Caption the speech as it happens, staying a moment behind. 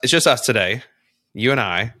it's just us today. You and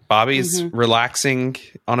I. Bobby's relaxing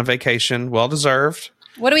on a vacation, well deserved.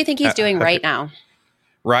 What do we think he's doing right now?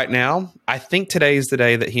 Right now, I think today is the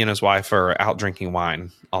day that he and his wife are out drinking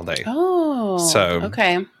wine all day. Oh, so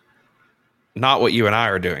okay. Not what you and I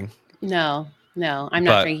are doing. No, I'm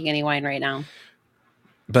not drinking any wine right now.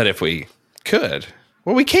 But if we could,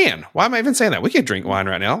 well, we can. Why am I even saying that? We could drink wine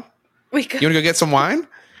right now. We could. You want to go get some wine?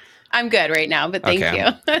 I'm good right now, but thank you.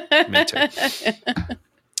 Me too.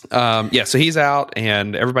 So he's out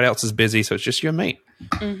and everybody else is busy. So it's just you and me.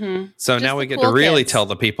 Mm-hmm. So just now we get to really tell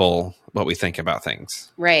the people what we think about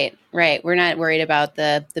things. Right. We're not worried about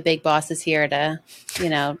the big bosses here to,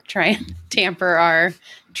 try and tamper our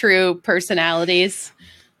true personalities.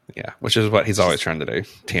 Yeah, which is what he's always trying to do,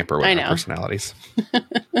 tamper with our personalities.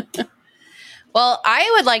 Well,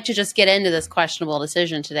 I would like to just get into this questionable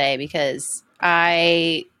decision today because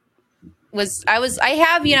I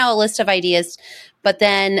have, a list of ideas, but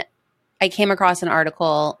then I came across an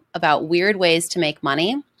article about weird ways to make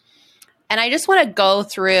money. And I just want to go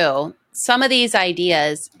through some of these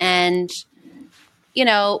ideas and,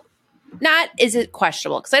 not is it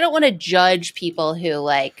questionable because I don't want to judge people who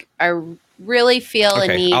are really feel a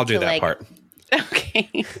need I'll do to that part.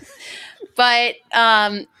 Okay. But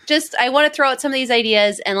just I want to throw out some of these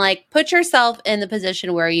ideas and put yourself in the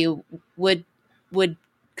position where you would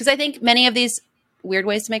because I think many of these weird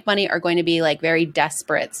ways to make money are going to be very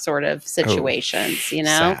desperate sort of situations,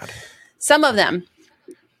 sad. Some of them.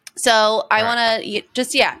 So I want to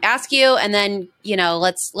just ask you and then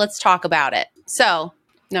let's talk about it. So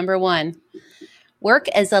number 1, work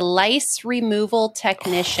as a lice removal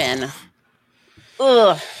technician.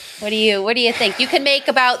 Ugh. What do you think? You can make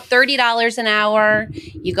about $30 an hour.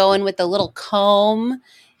 You go in with a little comb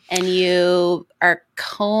and you are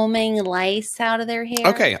combing lice out of their hair.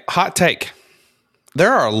 Okay, hot take.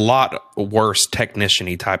 There are a lot worse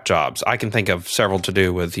technician-y type jobs. I can think of several to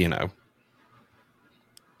do with,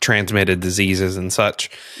 transmitted diseases and such.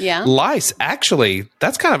 Yeah. Lice, actually,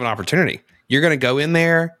 that's kind of an opportunity. You're going to go in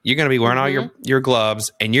there, you're going to be wearing all your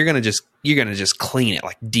gloves, and you're going to just clean it,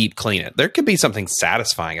 deep clean it. There could be something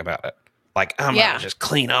satisfying about it. I'm going to just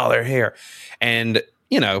clean all their hair. And,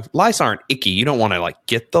 lice aren't icky. You don't want to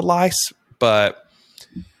get the lice, but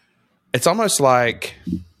it's almost like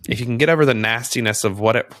if you can get over the nastiness of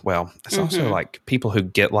it's also people who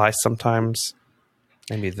get lice sometimes,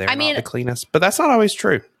 maybe they're not the cleanest, but that's not always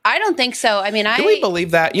true. I don't think so. Do we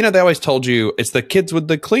believe that? They always told you it's the kids with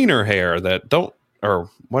the cleaner hair that don't, or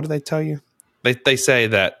what do they tell you? They say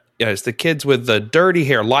that it's the kids with the dirty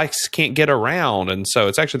hair. Lice can't get around. And so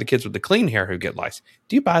it's actually the kids with the clean hair who get lice.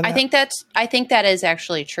 Do you buy that? I think that is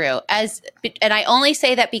actually true. And I only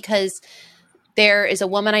say that because there is a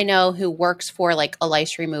woman I know who works for a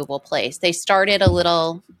lice removal place. They started a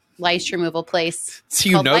little lice removal place. So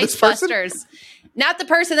you know this person? Busters. Not the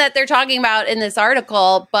person that they're talking about in this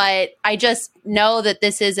article, but I just know that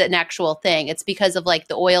this is an actual thing. It's because of the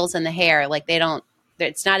oils in the hair.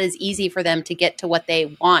 It's not as easy for them to get to what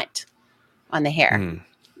they want on the hair.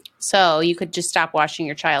 So you could just stop washing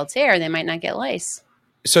your child's hair. They might not get lice.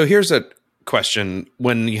 So here's a question.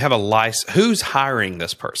 When you have a lice, who's hiring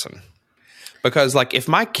this person? Because if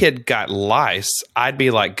my kid got lice, I'd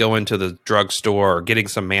be going to the drugstore or getting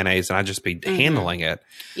some mayonnaise and I'd just be handling it.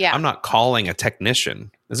 Yeah. I'm not calling a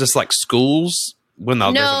technician. Is this schools when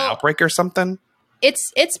there's an outbreak or something?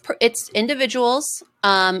 It's individuals.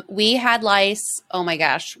 We had lice. Oh my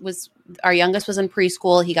gosh, our youngest was in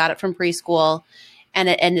preschool. He got it from preschool and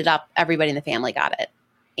it ended up everybody in the family got it.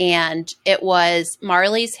 And it was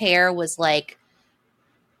Marley's hair was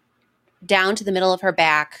down to the middle of her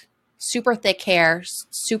back. Super thick hair,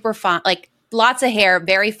 super fine, lots of hair,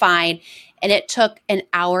 very fine. And it took an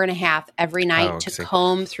hour and a half every night to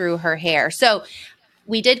comb through her hair. So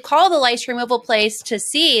we did call the lice removal place to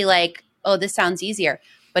see this sounds easier,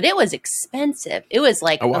 but it was expensive. It was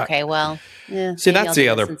okay, well, see, that's the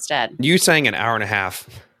other, instead. You saying an hour and a half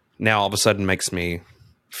now all of a sudden makes me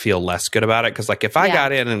feel less good about it. Cause if I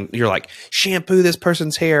got in and you're shampoo this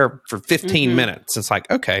person's hair for 15 minutes, it's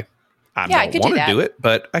okay. I don't want to do it,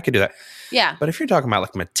 but I could do that. Yeah. But if you're talking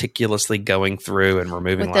about like going through and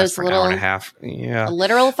removing lice for an hour and a half, a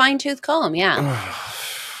literal fine tooth comb,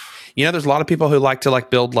 there's a lot of people who like to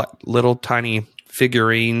build little tiny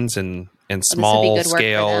figurines and small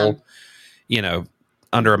scale,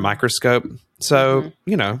 under a microscope. So,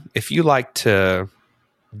 if you like to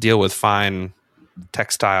deal with fine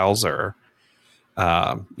textiles or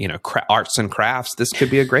arts and crafts, this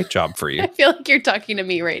could be a great job for you. I feel like you're talking to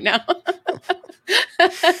me right now.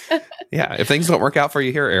 Yeah. If things don't work out for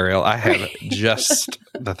you here, Ariel, I have just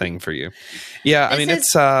the thing for you. Yeah.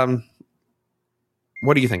 It's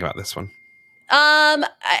What do you think about this one?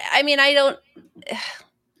 I mean, I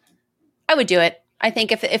would do it. I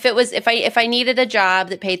think if I needed a job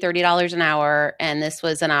that paid $30 an hour and this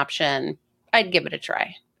was an option, I'd give it a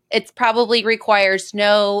try. It probably requires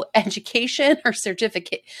no education or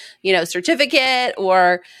certificate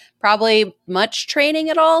or probably much training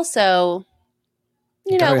at all. So,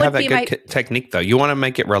 you have that good technique though. You want to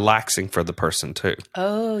make it relaxing for the person too.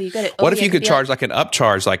 Oh, you got it. What if you could charge like an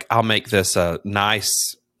upcharge? Like I'll make this a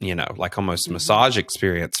nice, like almost massage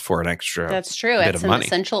experience for an extra. That's true. Bit Add of some money.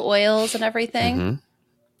 essential oils and everything. Mm-hmm.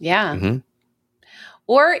 Yeah. Mm-hmm.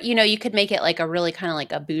 Or, you could make it like a really kind of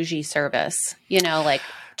like a bougie service, like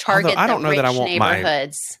target I don't the know that I rich want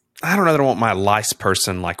neighborhoods. I don't know that I want my lice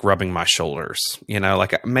person like rubbing my shoulders.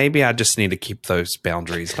 Like maybe I just need to keep those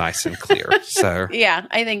boundaries nice and clear. So yeah,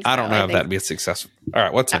 I think so. I don't know if that'd be successful. All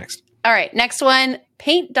right, what's next? All right, next one,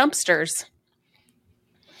 paint dumpsters.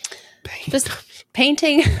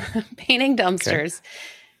 Painting dumpsters.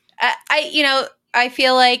 Okay. I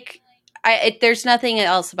feel like there's nothing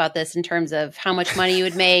else about this in terms of how much money you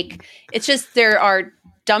would make. It's just there are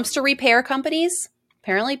dumpster repair companies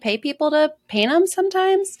apparently pay people to paint them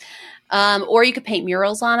sometimes, or you could paint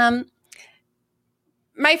murals on them.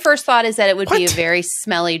 My first thought is that it would be a very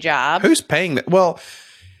smelly job. Who's paying that? Well,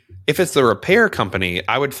 if it's the repair company,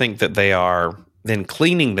 I would think that they are then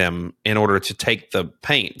cleaning them in order to take the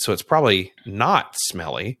paint. So it's probably not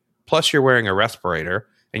smelly. Plus, you're wearing a respirator,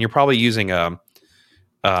 and you're probably using a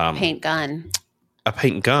paint gun. A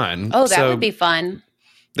paint gun. Oh, that would be fun.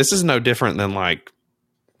 This is no different than like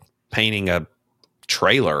painting a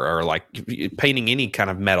trailer or like painting any kind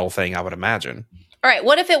of metal thing, I would imagine. All right.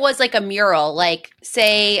 What if it was like a mural? Like,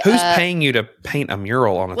 say, who's paying you to paint a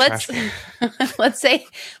mural on a trash can? let's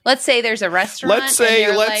say there's a restaurant. Let's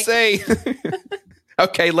say.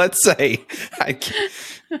 Okay, let's say.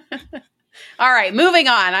 All right, moving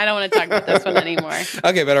on. I don't want to talk about this one anymore.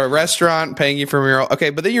 Okay, but a restaurant paying you for a mural.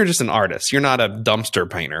 Okay, but then you're just an artist. You're not a dumpster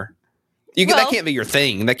painter. That can't be your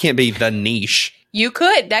thing. That can't be the niche. You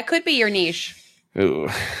could. That could be your niche. Ooh.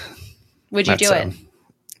 Would you do it?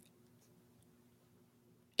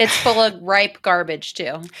 It's full of ripe garbage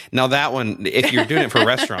too. Now that one, if you're doing it for a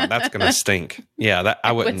restaurant, that's going to stink. Yeah,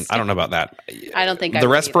 I wouldn't. I don't know about that. I don't think the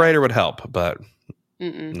respirator would help, but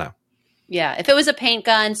no. Yeah, if it was a paint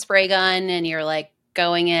gun, spray gun, and you're like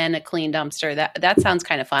going in a clean dumpster, that sounds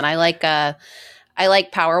kind of fun. I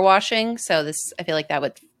like power washing, so I feel like that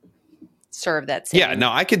would serve that same. Yeah, no,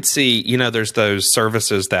 I could see, there's those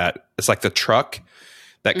services that it's like the truck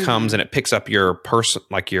that comes and it picks up your person,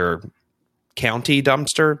 like your county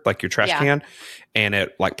dumpster, like your trash can, and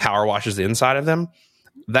it like power washes the inside of them.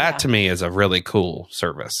 That to me is a really cool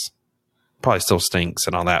service. Probably still stinks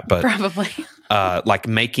and all that, but probably like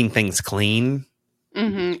making things clean.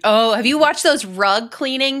 Mm-hmm. Oh, have you watched those rug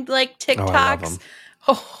cleaning like TikToks?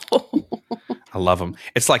 I love them.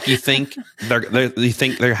 It's like you think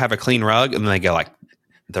they have a clean rug, and then they go like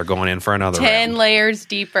they're going in for another 10 round. layers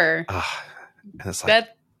deeper. And it's like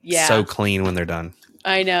so clean when they're done.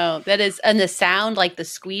 I know that is, and the sound like the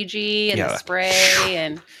squeegee and the spray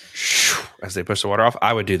and as they push the water off.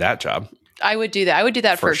 I would do that job. I would do that. I would do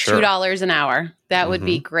that for sure. $2 an hour. That would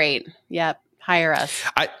be great. Yep. Hire us.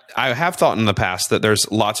 I have thought in the past that there's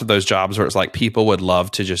lots of those jobs where it's like people would love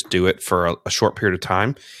to just do it for a short period of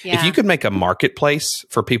time. Yeah. If you could make a marketplace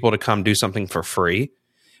for people to come do something for free,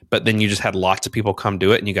 but then you just had lots of people come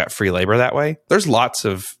do it and you got free labor that way. There's lots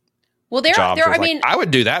of jobs. I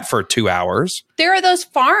would do that for 2 hours. There are those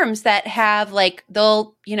farms that have like,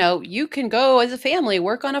 you can go as a family,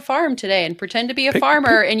 work on a farm today and pretend to be a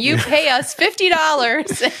farmer and you pay us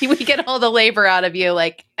 $50 and we get all the labor out of you.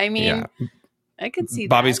 Like, I mean, I could see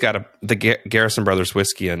Bobby's got the Garrison Brothers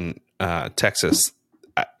whiskey in Texas.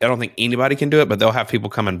 I don't think anybody can do it, but they'll have people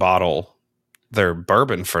come and bottle their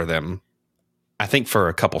bourbon for them. I think for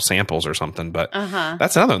a couple samples or something, but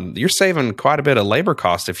that's another one. You're saving quite a bit of labor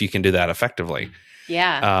cost if you can do that effectively.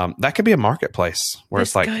 Yeah. That could be a marketplace where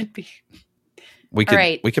it's like, we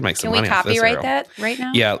could make some money. Can we copyright that right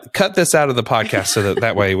now? Yeah. Cut this out of the podcast so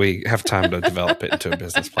that way we have time to develop it into a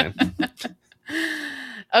business plan.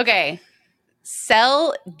 Okay.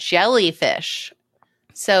 Sell jellyfish.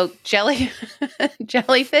 So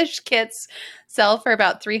jellyfish kits sell for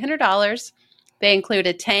about $300. They include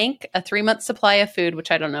a tank, a 3-month supply of food, which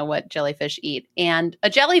I don't know what jellyfish eat, and a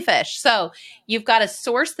jellyfish. So you've got to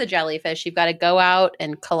source the jellyfish. You've got to go out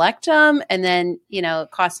and collect them. And then,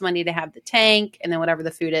 it costs money to have the tank and then whatever the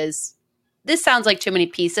food is. This sounds like too many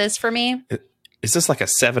pieces for me. Is this like a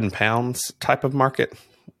 7 pounds type of market?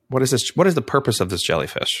 What is this? What is the purpose of this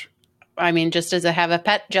jellyfish? I mean, just as have a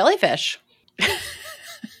pet jellyfish.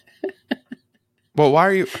 Well, why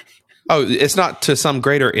are you? Oh, it's not to some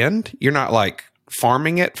greater end? You're not like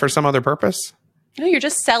farming it for some other purpose? No, you're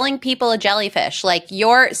just selling people a jellyfish. Like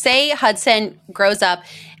say Hudson grows up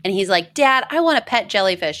and he's like, Dad, I want a pet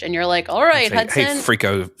jellyfish. And you're like, all right, Say, Hudson. hey,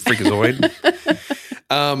 freakazoid.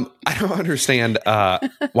 I don't understand.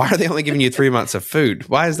 Why are they only giving you 3 months of food?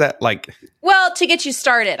 Why is that like? Well, to get you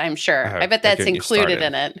started, I'm sure. I bet that's included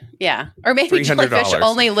in it. Yeah. Or maybe jellyfish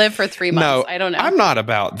only live for 3 months. No, I don't know. I'm not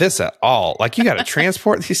about this at all. Like, you got to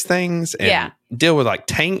transport these things and deal with like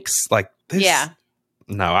tanks. Like this. Yeah.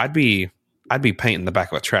 No, I'd be painting the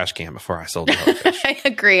back of a trash can before I sold the jellyfish. I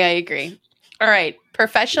agree. All right.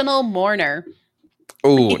 Professional mourner.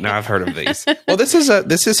 Oh, now I've heard of these. Well, this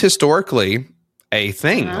is historically a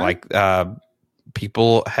thing. Uh-huh. Like,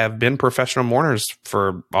 people have been professional mourners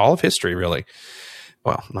for all of history, really.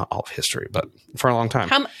 Well, not all of history, but for a long time.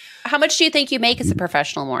 How much do you think you make as a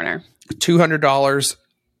professional mourner? $200.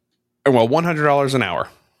 Well, $100 an hour.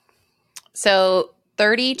 So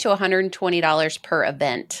 $30 to $120 per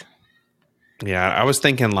event. Yeah, I was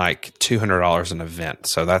thinking like $200 an event.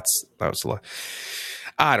 So that was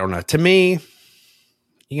I don't know. To me,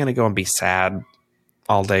 you're gonna go and be sad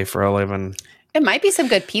all day for a living. It might be some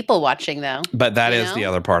good people watching, though. But that is the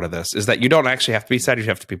other part of this, is that you don't actually have to be sad. You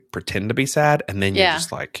have to pretend to be sad. And then you're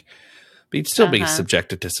just like, but you'd still be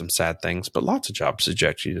subjected to some sad things. But lots of jobs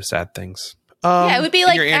subject you to sad things. It would be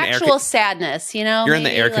like actual sadness, you know? You're in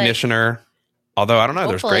the air conditioner. Although, I don't know,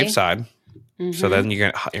 hopefully. There's graveside. Mm-hmm. So then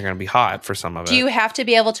you're gonna be hot for some of it. Do you have to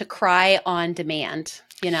be able to cry on demand?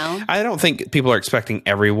 You know? I don't think people are expecting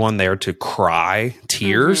everyone there to cry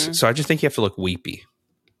tears. Mm-hmm. So I just think you have to look weepy.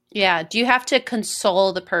 Yeah. Do you have to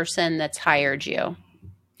console the person that's hired you?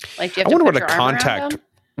 Like, do you have I wonder to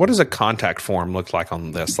what does a contact form look like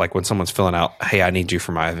on this? Like when someone's filling out, hey, I need you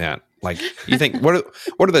for my event. Like, you think, what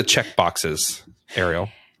are the check boxes, Ariel?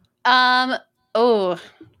 What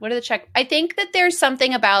are the check? I think that there's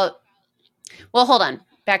something about, well, hold on,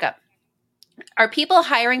 back up. Are people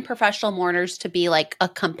hiring professional mourners to be like a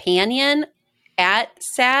companion at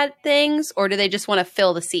sad things, or do they just want to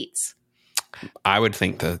fill the seats? I would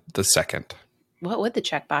think the second. What would the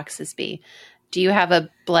check boxes be? Do you have a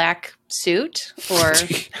black suit or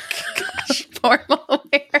formal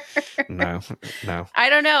wear? No. I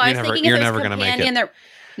don't know. I was thinking you're if never it's going to make companion, it.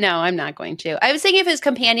 No, I'm not going to. I was thinking if it's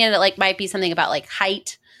companion, it like might be something about like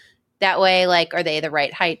height. That way, like, are they the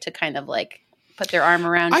right height to kind of like put their arm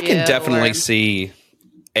around you? I can definitely see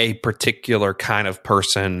a particular kind of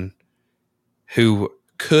person who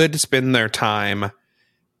could spend their time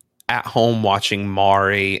at home watching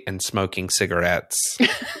Maury and smoking cigarettes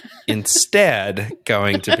instead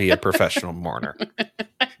going to be a professional mourner.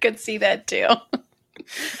 I could see that too.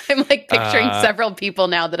 I'm like picturing several people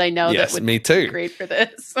now that I know that would me too. be great for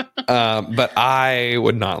this. But I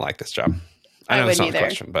would not like this job. I know that's not the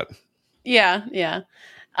question, but yeah.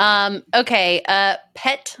 Okay.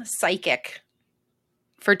 Pet psychic.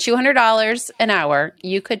 For $200 an hour,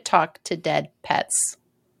 you could talk to dead pets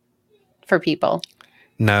for people.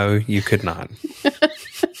 No, you could not.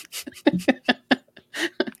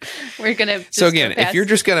 We're gonna. So again, if you're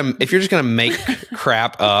just gonna make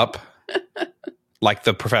crap up, like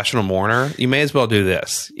the professional mourner, you may as well do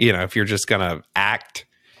this. You know, if you're just gonna act.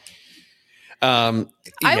 I would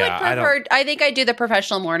prefer. I think I'd do the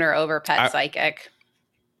professional mourner over pet psychic.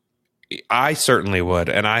 I certainly would,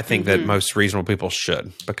 and I think that most reasonable people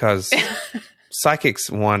should, because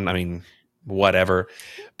psychics, whatever.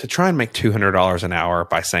 To try and make $200 an hour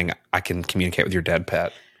by saying I can communicate with your dead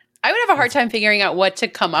pet. I would have a hard time figuring out what to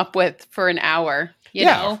come up with for an hour, you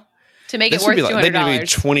know, to make it worth $200. They need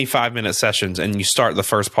to be 25-minute sessions, and you start the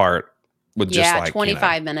first part with just like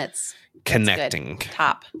 25 minutes connecting.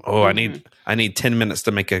 Top. Oh, I need 10 minutes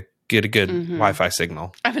to make a good Wi-Fi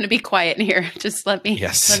signal. I'm going to be quiet in here. Just let me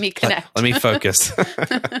connect. Let me focus.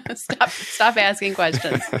 Stop asking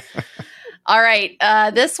questions. All right.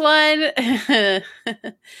 This one,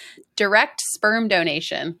 direct sperm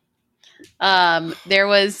donation. There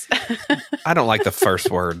was. I don't like the first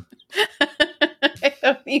word. I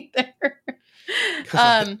don't either.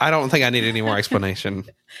 I don't think I need any more explanation.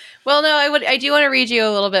 Well, no, I do want to read you a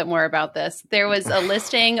little bit more about this. There was a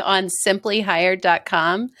listing on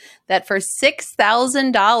simplyhired.com that for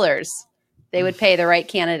 $6,000, they would pay the right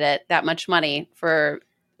candidate that much money for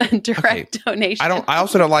direct donation. I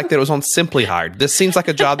also don't like that it was on Simply Hired. This seems like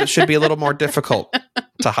a job that should be a little more difficult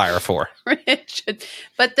to hire for. It should.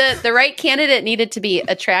 But the right candidate needed to be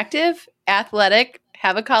attractive, athletic,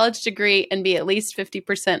 have a college degree, and be at least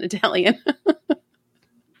 50% Italian.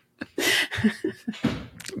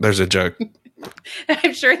 There's a joke.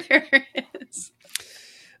 I'm sure there is.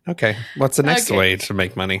 Okay. What's the next way to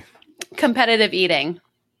make money? Competitive eating.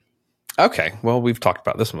 Okay. Well, we've talked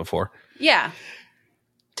about this one before. Yeah.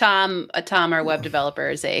 Tom, our web developer,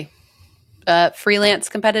 is a freelance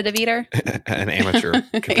competitive eater. An amateur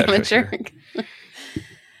competitive eater.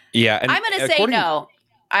 Yeah. And I'm going to say no.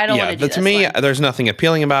 I don't want to do this. To me, one. There's nothing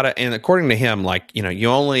appealing about it. And according to him, like, you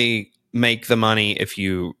only make the money if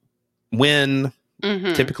you win,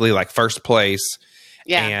 typically like first place.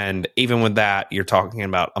 Yeah. And even with that, you're talking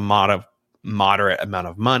about a moderate amount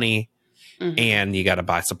of money, and you got to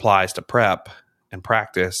buy supplies to prep and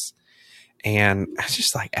practice. And it's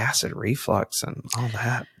just like acid reflux and all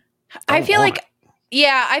that. I feel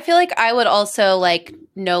like I would also like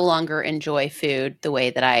no longer enjoy food the way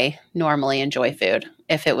that I normally enjoy food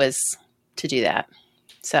if it was to do that.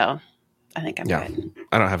 So I think I'm good.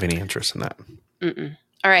 I don't have any interest in that.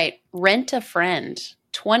 All right. Rent a friend,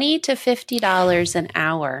 $20 to $50 an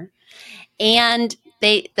hour. And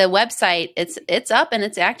the website, it's up and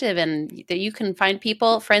it's active, and you can find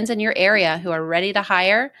friends in your area who are ready to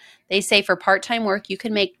hire. They say for part-time work, you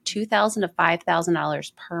can make $2,000 to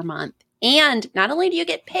 $5,000 per month. And not only do you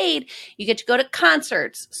get paid, you get to go to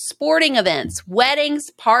concerts, sporting events,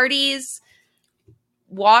 weddings, parties,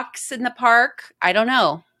 walks in the park. I don't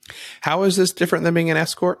know. How is this different than being an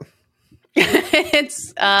escort?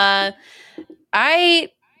 It's I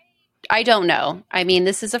don't know. I mean,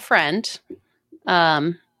 this is a friend.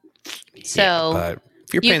 So but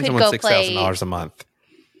if you're paying someone $6,000 a month,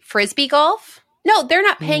 frisbee golf? No, they're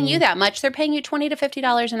not paying you that much. They're paying you $20 to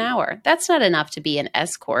 $50 an hour. That's not enough to be an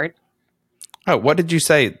escort. Oh, what did you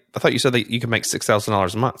say? I thought you said that you could make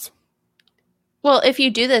 $6,000 a month. Well, if you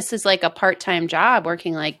do this as like a part-time job,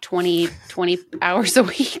 working like 20 hours a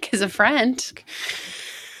week as a friend.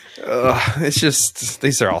 It's just,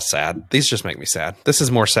 these are all sad. These just make me sad. This is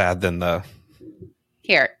more sad than the...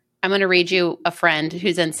 Here, I'm going to read you a friend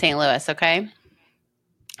who's in St. Louis, okay?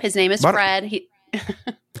 His name is Fred.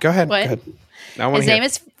 Go ahead. What? Go ahead. His name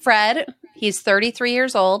is Fred. He's 33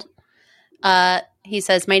 years old. He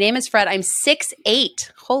says, my name is Fred. I'm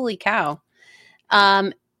 6'8". Holy cow.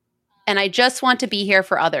 And I just want to be here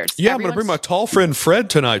for others. Yeah, I'm going to bring my tall friend Fred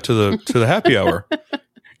tonight to the happy hour.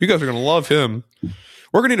 You guys are going to love him.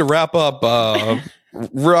 We're going to need to wrap up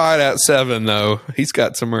right at 7, though. He's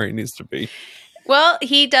got somewhere he needs to be. Well,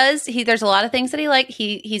 he does. There's a lot of things that he likes.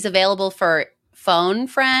 He's available for phone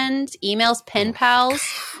friends, emails, pen pals.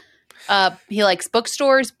 He likes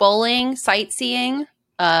bookstores, bowling, sightseeing,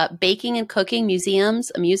 baking and cooking,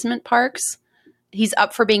 museums, amusement parks. He's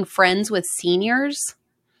up for being friends with seniors.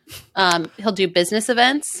 He'll do business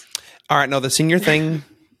events. All right. No, the senior thing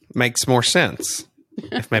makes more sense.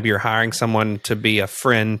 If maybe you're hiring someone to be a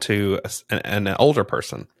friend to an older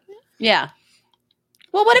person. Yeah.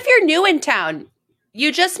 Well, what if you're new in town?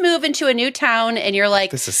 You just move into a new town and you're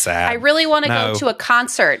like, this is sad. I really want to go to a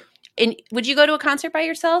concert. And would you go to a concert by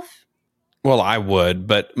yourself? Well, I would.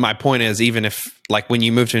 But my point is, even if, like, when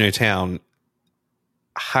you move to a new town,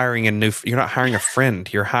 you're not hiring a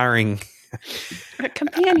friend. You're hiring a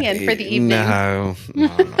companion for the evening. No.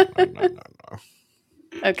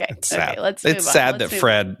 Okay. It's sad. Okay, let's move on. It's sad that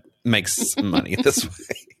Fred makes money this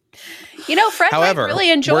way. You know, Fred might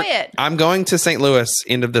really enjoy it. I'm going to St. Louis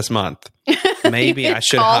end of this month. Maybe I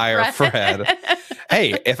should hire Fred.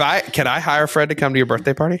 Hey, can I hire Fred to come to your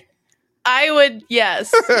birthday party? I would,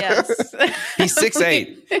 yes. He's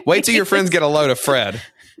 6'8". Wait till your friends get a load of Fred.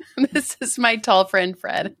 This is my tall friend,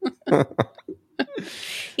 Fred.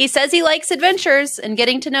 He says he likes adventures and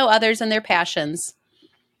getting to know others and their passions.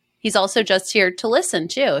 He's also just here to listen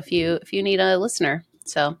too, if you need a listener.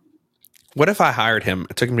 So, what if I hired him,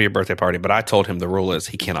 took him to your birthday party, but I told him the rule is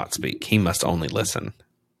he cannot speak. He must only listen.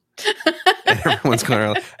 And everyone's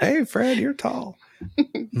going, hey, Fred, you're tall.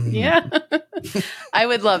 Yeah. I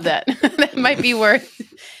would love that. That might be worth.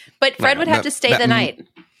 But Fred would have to stay the night.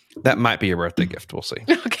 That might be your birthday gift. We'll see.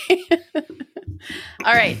 Okay.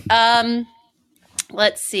 All right.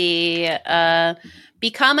 Let's see.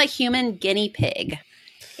 Become a human guinea pig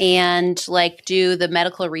and do the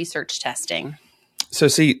medical research testing. So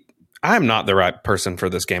see, I'm not the right person for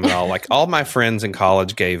this game at all. Like all my friends in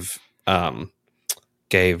college gave bone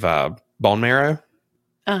marrow.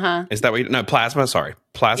 Is that what no, plasma? Sorry.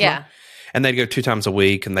 Plasma. Yeah. And they'd go 2 times a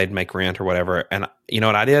week and they'd make rent or whatever. And you know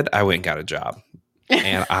what I did? I went and got a job.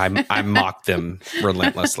 And I mocked them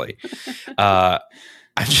relentlessly. I'm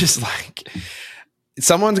just like,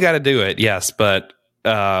 someone's got to do it. Yes. But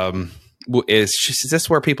is this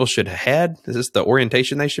where people should head? Is this the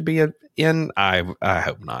orientation they should be in? I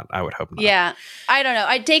hope not. I would hope not. Yeah. I don't know.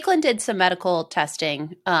 Declan did some medical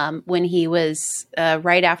testing when he was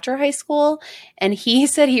right after high school. And he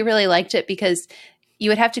said he really liked it because you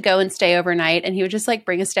would have to go and stay overnight, and he would just like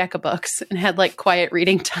bring a stack of books and had like quiet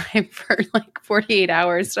reading time for like 48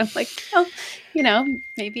 hours. So I'm like, well,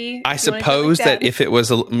 maybe I suppose that if it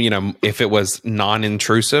was, if it was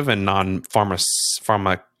non-intrusive and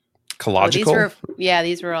non-pharmacological.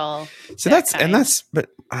 These were all. So but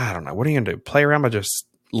I don't know. What are you going to do? Play around by just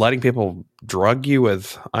letting people drug you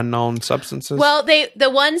with unknown substances? Well, the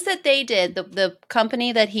ones that they did, the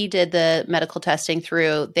company that he did the medical testing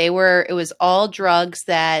through, it was all drugs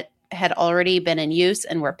that had already been in use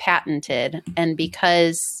and were patented. And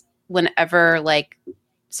because whenever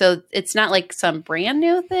so it's not like some brand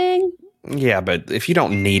new thing. Yeah, but if you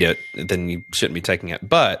don't need it, then you shouldn't be taking it.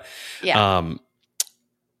 But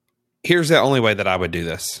here's the only way that I would do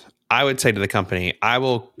this. I would say to the company, I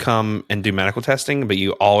will come and do medical testing, but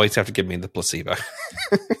you always have to give me the placebo.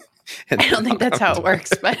 I don't think that's how it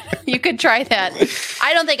works, but you could try that.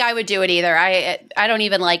 I don't think I would do it either. I don't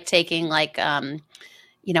even like taking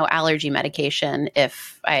allergy medication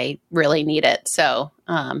if I really need it. So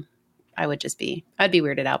I'd be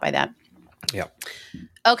weirded out by that. Yeah.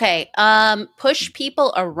 Okay. Push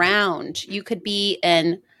people around. You could be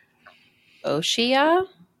an Oshiya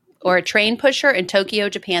or a train pusher in Tokyo,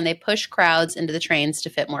 Japan. They push crowds into the trains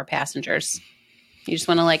to fit more passengers. You just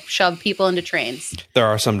want to shove people into trains. There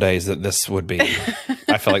are some days that this would be,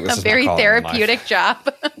 I feel like this is a very therapeutic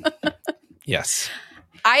job. Yes.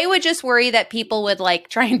 I would just worry that people would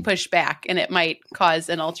try and push back and it might cause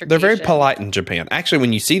an altercation. They're very polite in Japan. Actually,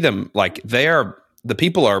 when you see them, the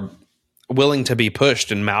people are willing to be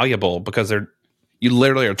pushed and malleable because you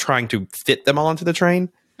literally are trying to fit them all into the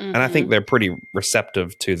train. Mm-hmm. And I think they're pretty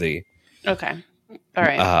receptive to the okay, all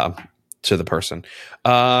right, to the person.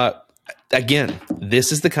 Again,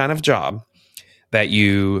 this is the kind of job that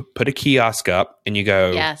you put a kiosk up and you go,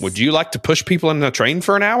 yes. Would you like to push people in the train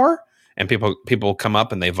for an hour? And people come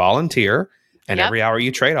up and they volunteer, and every hour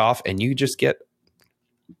you trade off, and you just get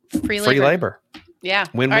free labor. Yeah,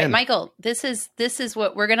 win-win. All right, Michael, this is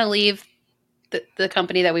what we're going to leave the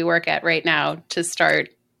company that we work at right now to start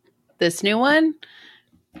this new one.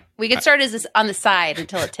 We could start as this on the side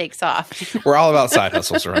until it takes off. We're all about side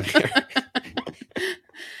hustles around here.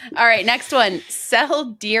 All right, next one. Sell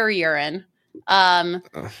deer urine.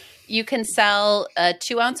 You can sell a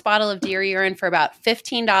 2-ounce bottle of deer urine for about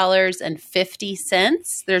 $15.50.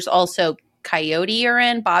 There's also coyote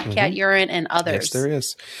urine, bobcat urine, and others. Yes, there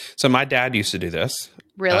is. So my dad used to do this.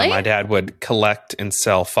 Really? My dad would collect and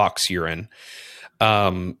sell fox urine.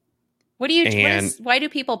 Why do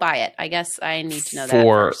people buy it? I guess I need to know that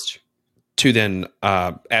first. To then,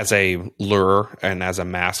 as a lure and as a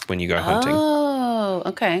mask when you go hunting. Oh,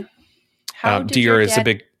 okay. How did deer your is dad a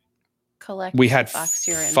big. Collect we had fox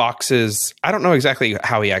urine? Foxes. I don't know exactly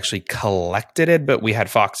how he actually collected it, but we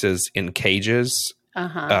had foxes in cages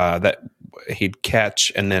that he'd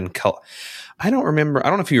catch and then. I don't remember.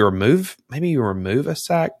 I don't know if you remove a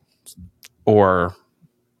sack or.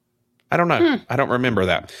 I don't know. I don't remember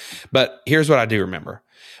that. But here's what I do remember.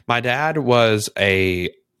 My dad was a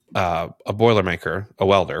Boilermaker, a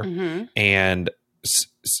welder. Mm-hmm. And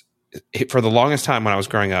for the longest time when I was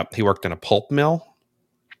growing up, he worked in a pulp mill,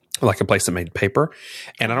 like a place that made paper.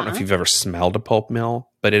 And I don't know if you've ever smelled a pulp mill,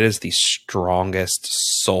 but it is the strongest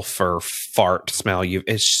sulfur fart smell.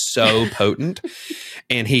 It's so potent.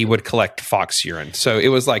 And he would collect fox urine. So it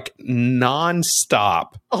was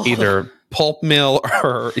nonstop, either pulp mill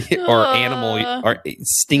or animal or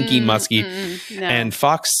stinky, musky. No. And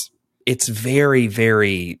fox, it's very,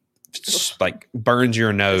 very burns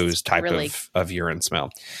your nose type of urine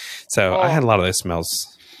smell. So I had a lot of those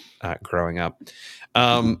smells growing up.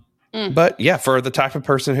 But yeah, for the type of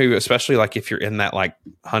person who, especially if you're in that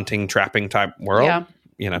hunting, trapping type world,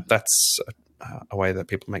 that's a way that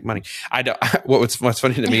people make money. What's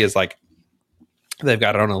funny to me is they've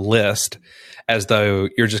got it on a list as though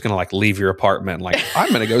you're just going to leave your apartment I'm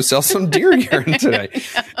going to go sell some deer urine today.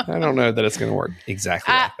 I don't know that it's going to work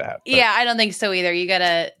exactly like that. But. Yeah, I don't think so either. You got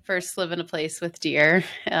to first live in a place with deer,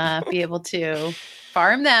 be able to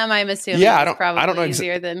farm them. I'm assuming. Yeah, I don't know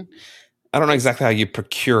easier than. I don't know exactly how you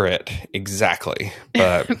procure it exactly,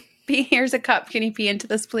 but here's a cup. Can you pee into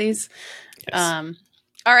this, please? Yes.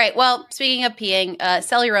 All right. Well, speaking of peeing,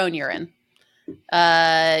 sell your own urine.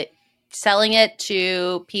 Selling it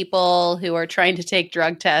to people who are trying to take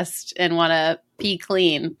drug tests and want to pee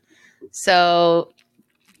clean. So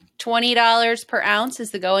 $20 per ounce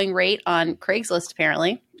is the going rate on Craigslist,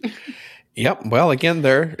 apparently. Yep. Well, again,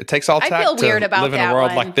 it takes all tact to live in a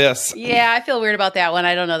world like this. Yeah, I feel weird about that one.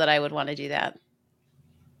 I don't know that I would want to do that.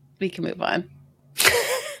 We can move on.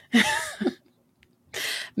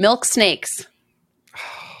 Milk snakes.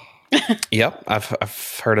 Yep.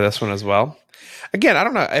 I've heard of this one as well. again, I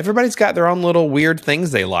don't know. Everybody's got their own little weird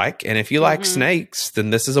things they like. And if you like snakes, then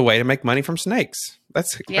this is a way to make money from snakes.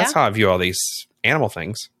 That's how I view all these animal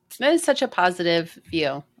things. That is such a positive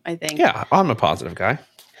view, I think. Yeah, I'm a positive guy.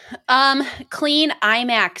 Clean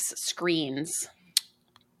IMAX screens.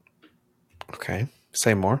 Okay.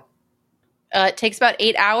 Say more. It takes about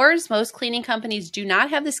 8 hours. Most cleaning companies do not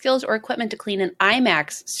have the skills or equipment to clean an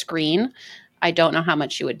IMAX screen. I don't know how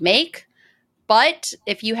much you would make, but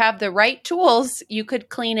if you have the right tools, you could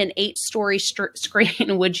clean an 8-story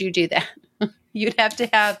screen. Would you do that? You'd have to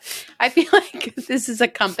have, I feel like this is a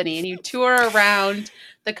company and you tour around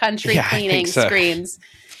the country cleaning screens.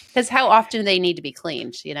 Because how often do they need to be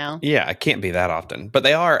cleaned, you know? Yeah, it can't be that often. But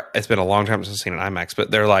they are, it's been a long time since I've seen an IMAX,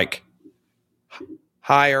 but they're like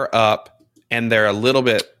higher up. And they're a little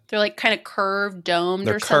bit. They're like kind of curved, domed,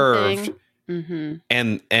 they're or curved, something.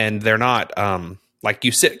 Mm-hmm. And they're not like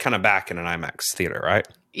you sit kind of back in an IMAX theater, right?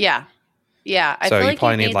 Yeah, yeah. So you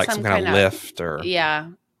probably need like some kind of lift or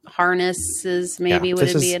harnesses. Maybe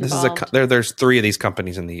would be involved. There's 3 of these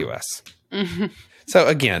companies in the U.S. Mm-hmm. So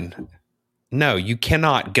again, no, you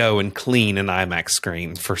cannot go and clean an IMAX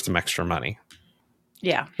screen for some extra money.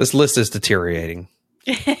 Yeah, this list is deteriorating.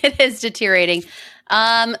 It is deteriorating.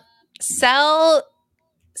 Sell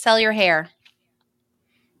your hair.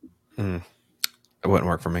 It wouldn't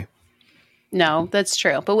work for me. No, that's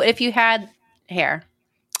true. But if you had hair.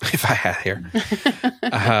 If I had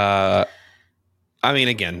hair. I mean,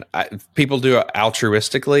 again, people do it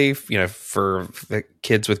altruistically, you know, for the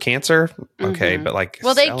kids with cancer. Okay. But like,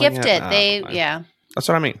 well, they gift it. That's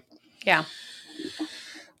what I mean. Yeah.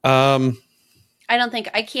 I don't think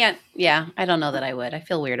I can't. Yeah. I don't know that I would. I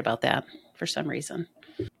feel weird about that for some reason.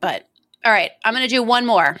 But all right, I'm going to do one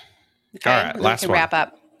more. Okay? All right, last one. Wrap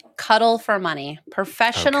up. Cuddle for money.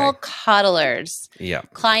 Professional cuddlers. Yeah.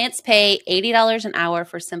 Clients pay $80 an hour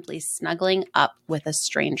for simply snuggling up with a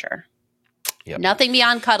stranger. Yep. Nothing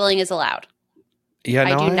beyond cuddling is allowed. Yeah,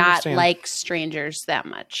 I do not like strangers that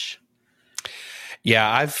much. Yeah,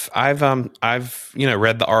 I've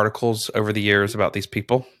read the articles over the years about these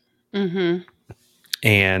people. Mm-hmm.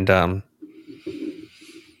 And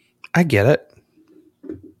I get it.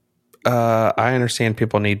 I understand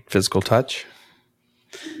people need physical touch,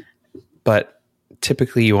 but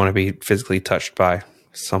typically you want to be physically touched by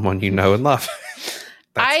someone you know and love.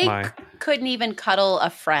 Couldn't even cuddle a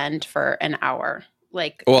friend for an hour.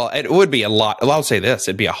 Well, it would be a lot. Well, I'll say this: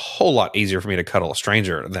 it'd be a whole lot easier for me to cuddle a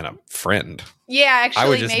stranger than a friend. Yeah, actually, I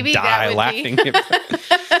would just maybe die that would laughing.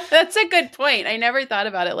 That's a good point. I never thought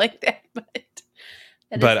about it like that,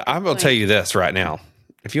 but I will tell you this right now.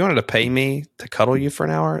 If you wanted to pay me to cuddle you for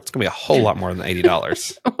an hour, it's going to be a whole lot more than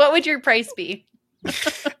 $80. What would your price be?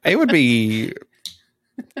 It would be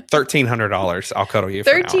 $1,300. I'll cuddle you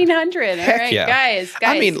for an hour. $1,300. All right, yeah. guys.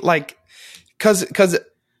 I mean, like, because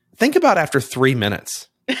think about after 3 minutes,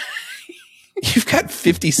 you've got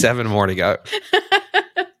 57 more to go.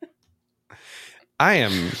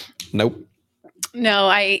 Nope. No,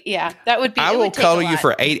 that would be. I will cuddle you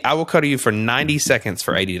for I will cuddle you for 90 seconds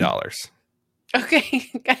for $80. Okay,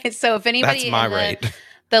 guys. So if anybody that's my rate.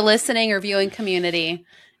 The listening or viewing community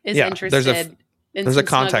is interested, there's a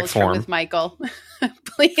contact form with Michael.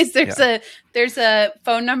 Please, there's a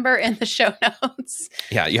phone number in the show notes.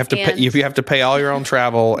 Yeah, you have to pay. You have to pay all your own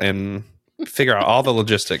travel and figure out all the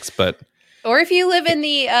logistics. Or if you live in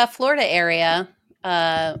the Florida area,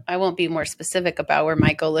 I won't be more specific about where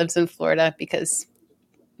Michael lives in Florida because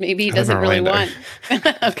maybe he doesn't really want.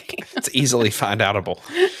 Okay, it's easily find outable.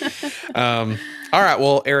 All right,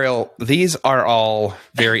 well, Ariel, these are all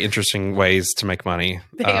very interesting ways to make money.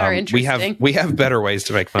 They are interesting. We have better ways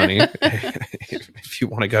to make money if you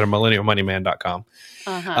want to go to millennialmoneyman.com.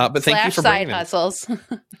 But thank you for bringing side hustles.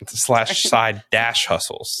 /side dash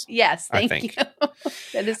hustles. Yes, thank you.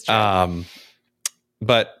 That is true.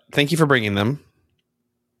 But thank you for bringing them.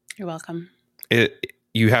 You're welcome.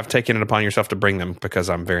 You have taken it upon yourself to bring them because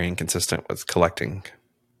I'm very inconsistent with collecting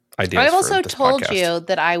ideas. I've also told podcast. You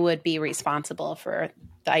that I would be responsible for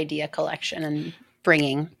the idea collection and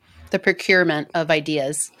bringing the procurement of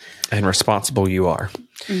ideas. And responsible you are.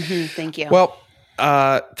 Mm-hmm, thank you. Well,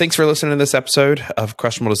 thanks for listening to this episode of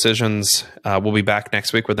Questionable Decisions. We'll be back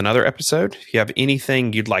next week with another episode. If you have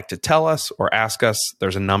anything you'd like to tell us or ask us,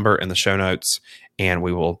 there's a number in the show notes, and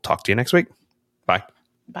we will talk to you next week. Bye.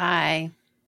 Bye.